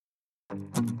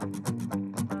Welcome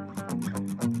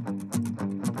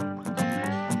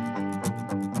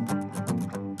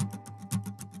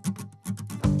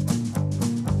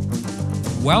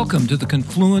to the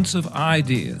Confluence of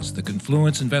Ideas, the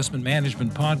Confluence Investment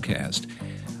Management Podcast.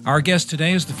 Our guest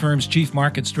today is the firm's chief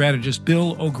market strategist,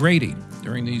 Bill O'Grady.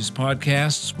 During these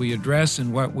podcasts, we address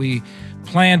in what we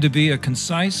plan to be a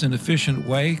concise and efficient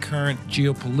way current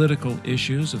geopolitical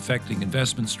issues affecting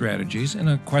investment strategies in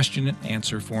a question and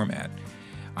answer format.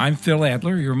 I'm Phil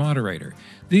Adler, your moderator.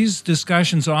 These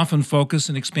discussions often focus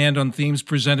and expand on themes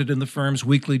presented in the firm's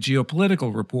weekly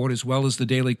geopolitical report, as well as the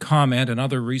daily comment and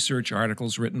other research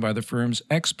articles written by the firm's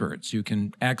experts. You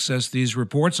can access these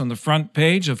reports on the front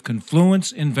page of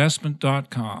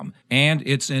confluenceinvestment.com, and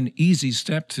it's an easy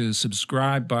step to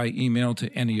subscribe by email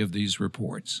to any of these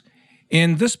reports.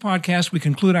 In this podcast, we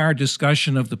conclude our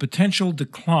discussion of the potential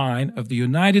decline of the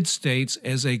United States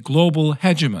as a global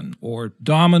hegemon, or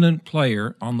dominant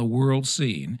player on the world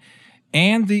scene,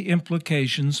 and the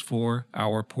implications for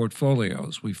our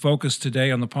portfolios. We focus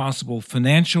today on the possible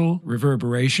financial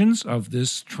reverberations of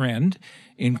this trend,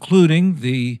 including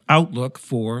the outlook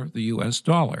for the U.S.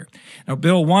 dollar. Now,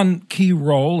 Bill, one key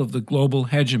role of the global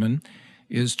hegemon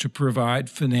is to provide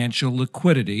financial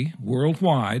liquidity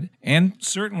worldwide, and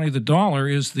certainly the dollar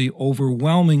is the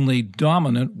overwhelmingly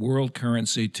dominant world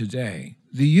currency today.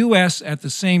 The U.S. at the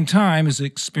same time is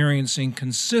experiencing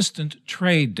consistent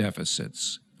trade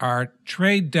deficits. Are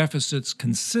trade deficits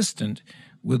consistent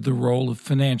with the role of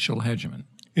financial hegemon?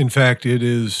 In fact, it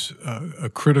is a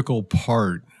critical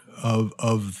part of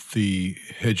the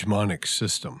hegemonic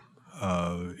system.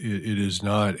 It is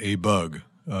not a bug.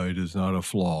 It is not a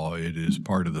flaw. It is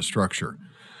part of the structure.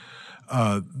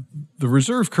 The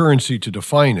reserve currency, to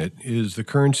define it, is the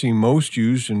currency most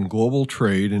used in global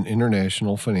trade and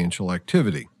international financial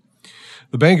activity.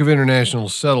 The Bank of International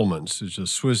Settlements is a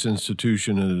Swiss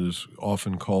institution and is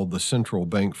often called the central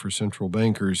bank for central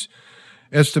bankers,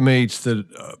 estimates that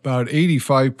about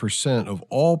 85% of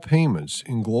all payments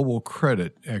in global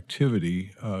credit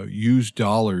activity use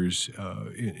dollars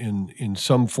in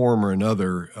some form or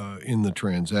another in the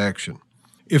transaction.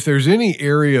 If there's any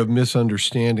area of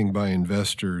misunderstanding by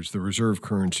investors, the reserve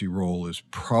currency role is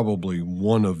probably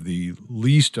one of the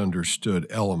least understood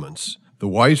elements. The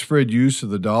widespread use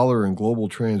of the dollar in global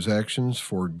transactions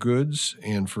for goods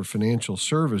and for financial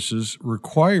services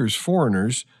requires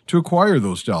foreigners to acquire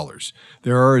those dollars.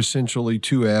 There are essentially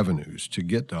two avenues to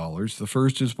get dollars. The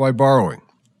first is by borrowing.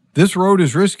 This road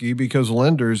is risky because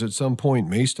lenders at some point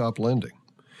may stop lending.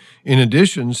 In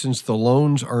addition, since the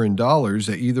loans are in dollars,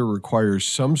 they either require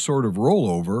some sort of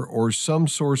rollover or some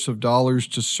source of dollars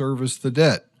to service the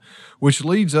debt, which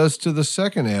leads us to the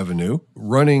second avenue,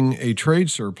 running a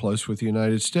trade surplus with the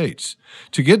United States.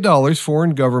 To get dollars,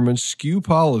 foreign governments skew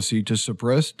policy to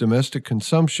suppress domestic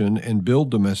consumption and build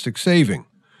domestic saving.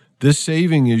 This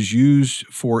saving is used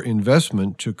for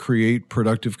investment to create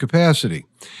productive capacity.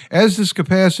 As this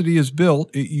capacity is built,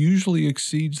 it usually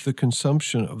exceeds the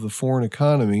consumption of the foreign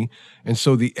economy, and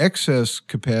so the excess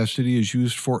capacity is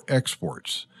used for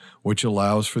exports, which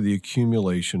allows for the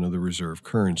accumulation of the reserve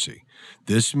currency.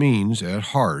 This means, at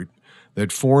heart,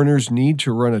 that foreigners need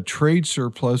to run a trade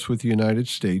surplus with the United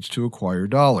States to acquire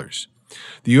dollars.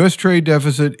 The U.S. trade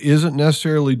deficit isn't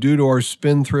necessarily due to our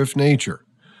spendthrift nature.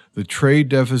 The trade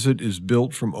deficit is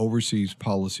built from overseas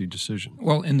policy decisions.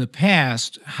 Well, in the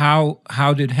past, how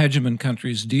did hegemon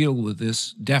countries deal with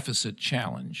this deficit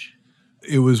challenge?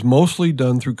 It was mostly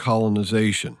done through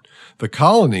colonization. The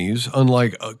colonies,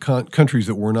 unlike countries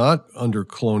that were not under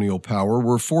colonial power,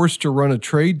 were forced to run a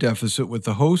trade deficit with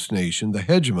the host nation, the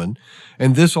hegemon,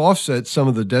 and this offset some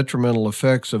of the detrimental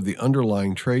effects of the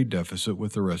underlying trade deficit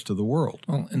with the rest of the world.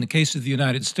 Well, in the case of the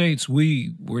United States,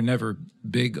 we were never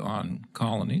big on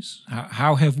colonies.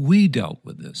 How have we dealt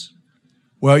with this?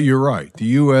 Well, you're right. The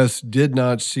U.S. did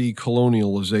not see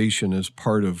colonialization as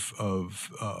part of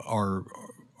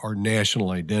our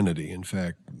national identity. In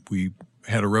fact, we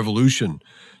had a revolution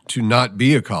to not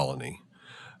be a colony.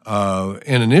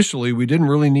 And initially, we didn't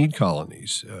really need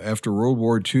colonies. After World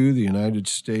War II, the United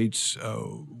States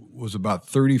was about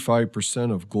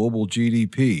 35% of global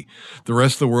GDP. The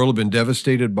rest of the world had been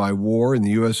devastated by war, and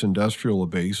the U.S. industrial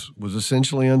base was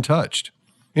essentially untouched.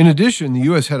 In addition, the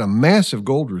U.S. had a massive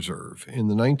gold reserve. In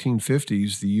the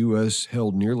 1950s, the U.S.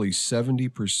 held nearly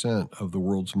 70% of the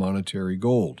world's monetary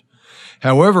gold.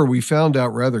 However, we found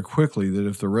out rather quickly that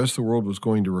if the rest of the world was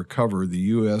going to recover, the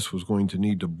U.S. was going to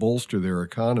need to bolster their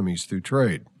economies through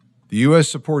trade. The U.S.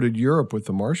 supported Europe with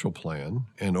the Marshall Plan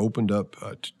and opened up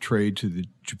trade to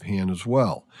Japan as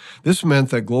well. This meant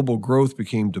that global growth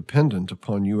became dependent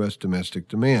upon U.S. domestic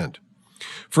demand.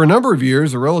 For a number of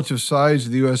years, the relative size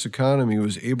of the U.S. economy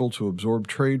was able to absorb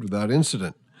trade without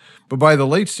incident. But by the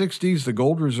late 60s, the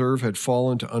gold reserve had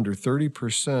fallen to under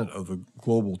 30% of the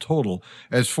global total,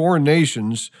 as foreign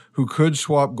nations who could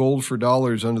swap gold for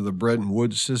dollars under the Bretton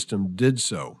Woods system did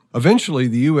so. Eventually,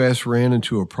 the U.S. ran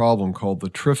into a problem called the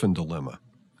Triffin dilemma.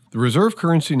 The reserve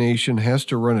currency nation has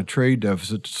to run a trade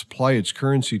deficit to supply its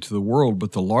currency to the world,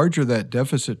 but the larger that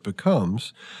deficit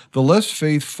becomes, the less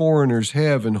faith foreigners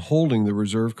have in holding the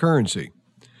reserve currency.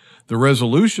 The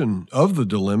resolution of the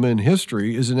dilemma in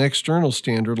history is an external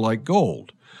standard like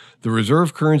gold. The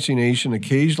reserve currency nation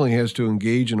occasionally has to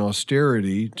engage in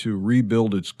austerity to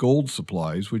rebuild its gold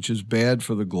supplies, which is bad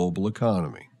for the global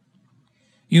economy.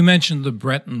 You mentioned the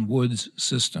Bretton Woods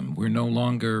system. We no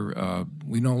longer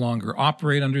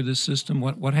operate under this system.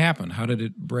 What happened? How did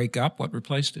it break up? What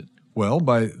replaced it? Well,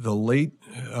 by the late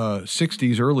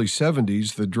 60s, early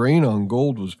 70s, the drain on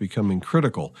gold was becoming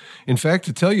critical. In fact,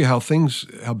 to tell you how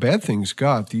bad things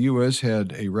got, the U.S.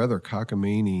 had a rather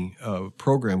cockamamie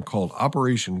program called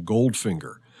Operation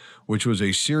Goldfinger, which was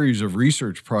a series of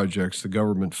research projects the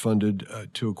government funded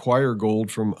to acquire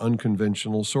gold from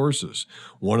unconventional sources.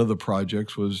 One of the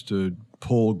projects was to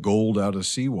pull gold out of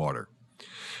seawater.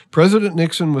 President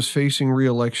Nixon was facing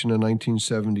re-election in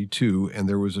 1972, and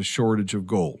there was a shortage of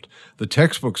gold. The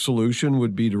textbook solution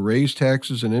would be to raise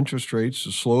taxes and interest rates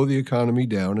to slow the economy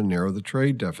down and narrow the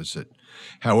trade deficit.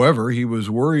 However, he was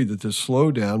worried that this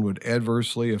slowdown would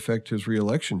adversely affect his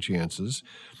re-election chances,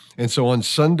 and so on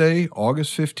Sunday,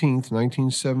 August 15,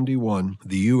 1971,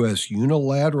 the U.S.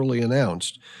 unilaterally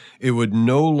announced it would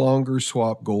no longer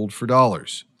swap gold for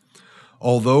dollars.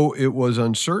 Although it was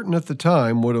uncertain at the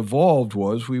time, what evolved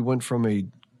was we went from a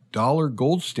dollar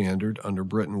gold standard under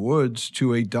Bretton Woods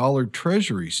to a dollar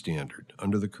treasury standard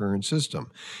under the current system.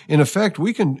 In effect,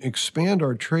 we can expand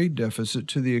our trade deficit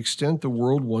to the extent the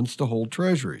world wants to hold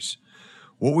treasuries.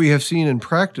 What we have seen in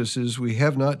practice is we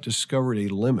have not discovered a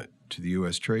limit to the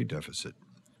U.S. trade deficit.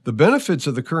 The benefits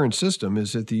of the current system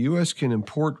is that the U.S. can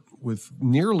import with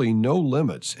nearly no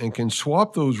limits and can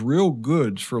swap those real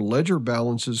goods for ledger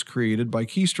balances created by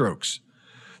keystrokes.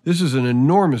 This is an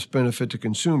enormous benefit to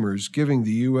consumers, giving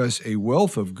the U.S. a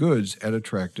wealth of goods at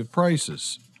attractive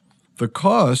prices. The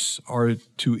costs are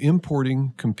to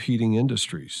importing competing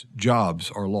industries.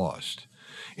 Jobs are lost.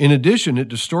 In addition, it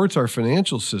distorts our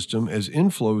financial system as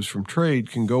inflows from trade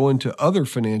can go into other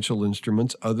financial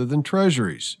instruments other than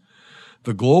treasuries.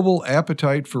 The global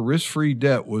appetite for risk-free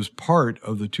debt was part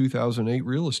of the 2008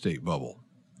 real estate bubble.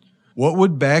 What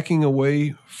would backing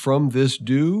away from this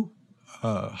do?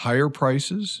 Higher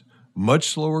prices, much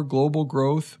slower global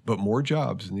growth, but more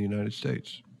jobs in the United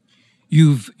States.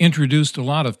 You've introduced a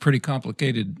lot of pretty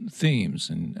complicated themes,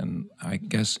 and I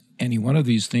guess any one of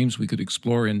these themes we could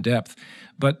explore in depth.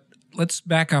 But let's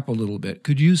back up a little bit.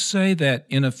 Could you say that,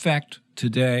 in effect,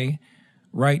 today,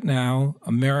 right now,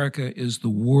 America is the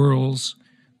world's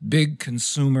big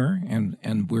consumer,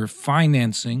 and we're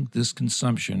financing this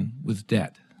consumption with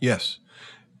debt? Yes,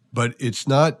 but it's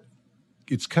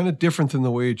kind of different than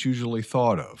the way it's usually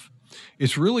thought of.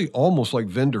 It's really almost like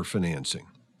vendor financing.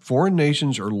 Foreign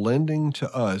nations are lending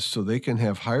to us so they can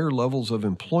have higher levels of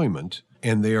employment,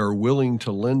 and they are willing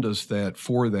to lend us that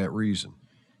for that reason.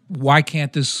 Why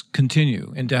can't this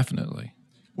continue indefinitely?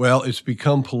 Well, it's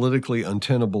become politically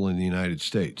untenable in the United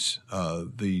States.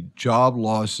 The job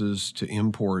losses to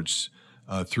imports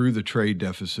through the trade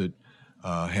deficit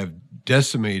have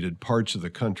decimated parts of the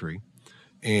country,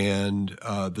 and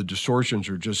the distortions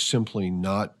are just simply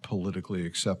not politically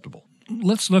acceptable.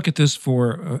 Let's look at this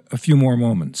for a few more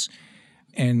moments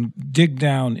and dig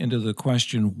down into the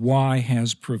question, why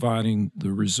has providing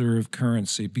the reserve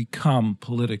currency become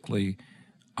politically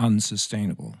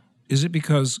unsustainable? Is it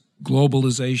because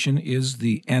globalization is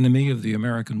the enemy of the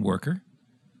American worker?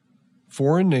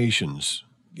 Foreign nations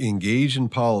engage in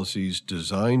policies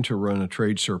designed to run a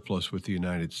trade surplus with the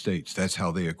United States. That's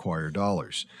how they acquire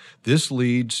dollars. This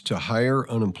leads to higher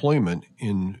unemployment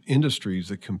in industries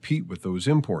that compete with those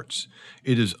imports.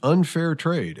 It is unfair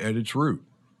trade at its root,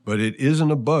 but it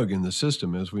isn't a bug in the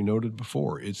system, as we noted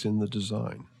before. It's in the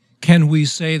design. Can we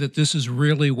say that this is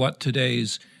really what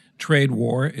today's trade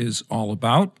war is all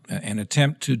about, an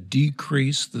attempt to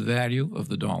decrease the value of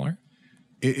the dollar?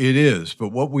 It is,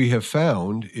 but what we have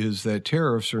found is that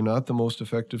tariffs are not the most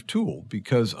effective tool,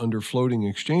 because under floating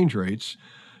exchange rates,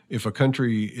 if a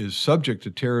country is subject to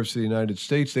tariffs to the United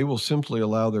States, they will simply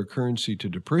allow their currency to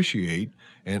depreciate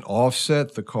and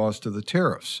offset the cost of the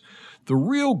tariffs. The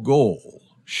real goal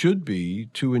should be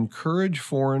to encourage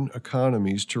foreign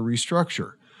economies to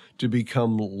restructure, to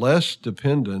become less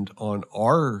dependent on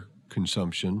our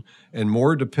consumption and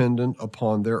more dependent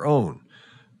upon their own.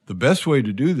 The best way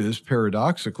to do this,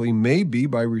 paradoxically, may be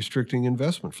by restricting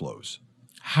investment flows.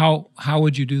 How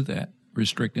would you do that,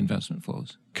 restrict investment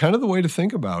flows? Kind of the way to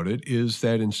think about it is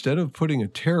that instead of putting a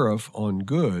tariff on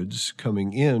goods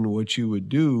coming in, what you would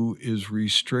do is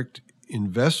restrict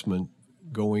investment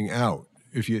going out.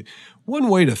 One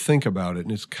way to think about it,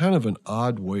 and it's kind of an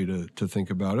odd way to think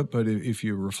about it, but if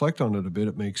you reflect on it a bit,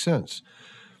 it makes sense.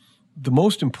 The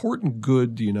most important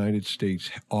good the United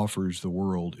States offers the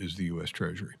world is the U.S.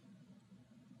 Treasury.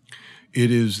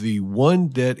 It is the one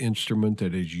debt instrument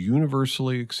that is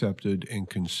universally accepted and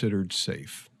considered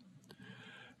safe.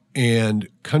 And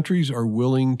countries are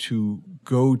willing to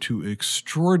go to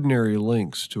extraordinary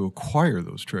lengths to acquire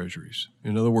those treasuries.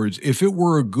 In other words, if it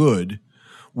were a good,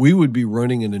 we would be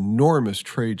running an enormous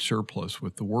trade surplus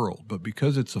with the world. But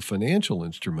because it's a financial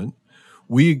instrument,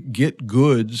 we get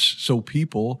goods so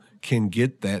people can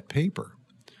get that paper.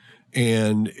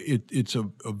 And it's a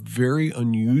very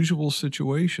unusual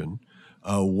situation,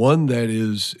 one that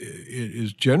is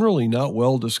generally not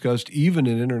well discussed even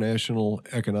in international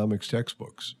economics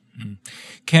textbooks.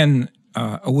 Can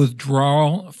a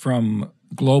withdrawal from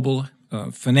global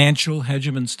financial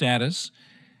hegemon status,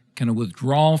 can a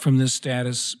withdrawal from this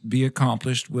status be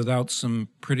accomplished without some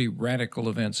pretty radical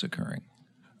events occurring?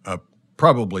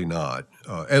 Probably not.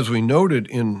 As we noted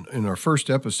in our first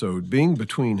episode, being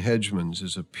between hegemons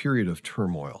is a period of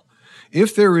turmoil.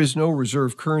 If there is no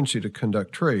reserve currency to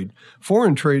conduct trade,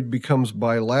 foreign trade becomes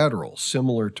bilateral,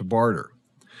 similar to barter.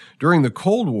 During the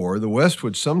Cold War, the West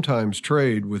would sometimes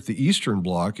trade with the Eastern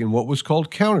Bloc in what was called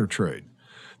countertrade.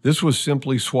 This was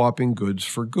simply swapping goods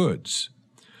for goods.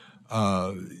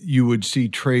 You would see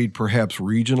trade perhaps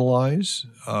regionalize.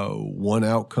 One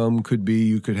outcome could be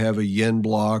you could have a yen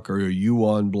block or a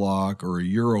yuan block or a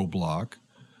euro block.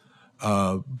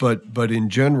 But in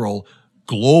general,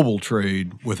 global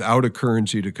trade without a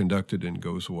currency to conduct it in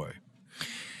goes away.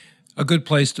 A good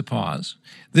place to pause.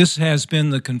 This has been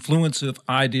the Confluence of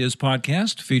Ideas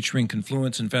podcast featuring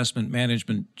Confluence Investment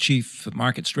Management Chief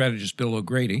Market Strategist Bill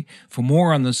O'Grady. For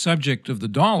more on the subject of the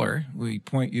dollar, we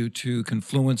point you to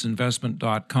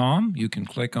confluenceinvestment.com. You can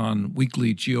click on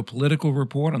Weekly Geopolitical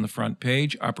Report on the front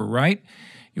page, upper right.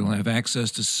 You'll have access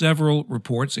to several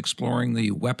reports exploring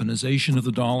the weaponization of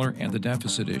the dollar and the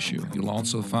deficit issue. You'll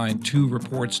also find 2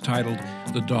 reports titled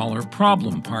The Dollar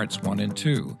Problem, Parts 1 and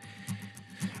 2.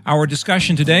 Our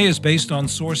discussion today is based on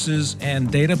sources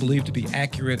and data believed to be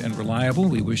accurate and reliable.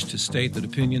 We wish to state that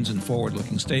opinions and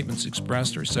forward-looking statements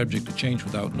expressed are subject to change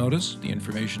without notice. The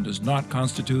information does not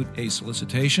constitute a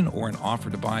solicitation or an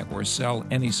offer to buy or sell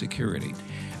any security.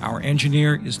 Our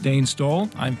engineer is Dane Stoll.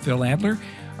 I'm Phil Adler.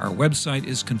 Our website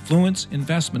is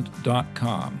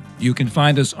confluenceinvestment.com. You can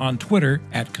find us on Twitter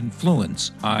at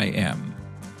ConfluenceIM.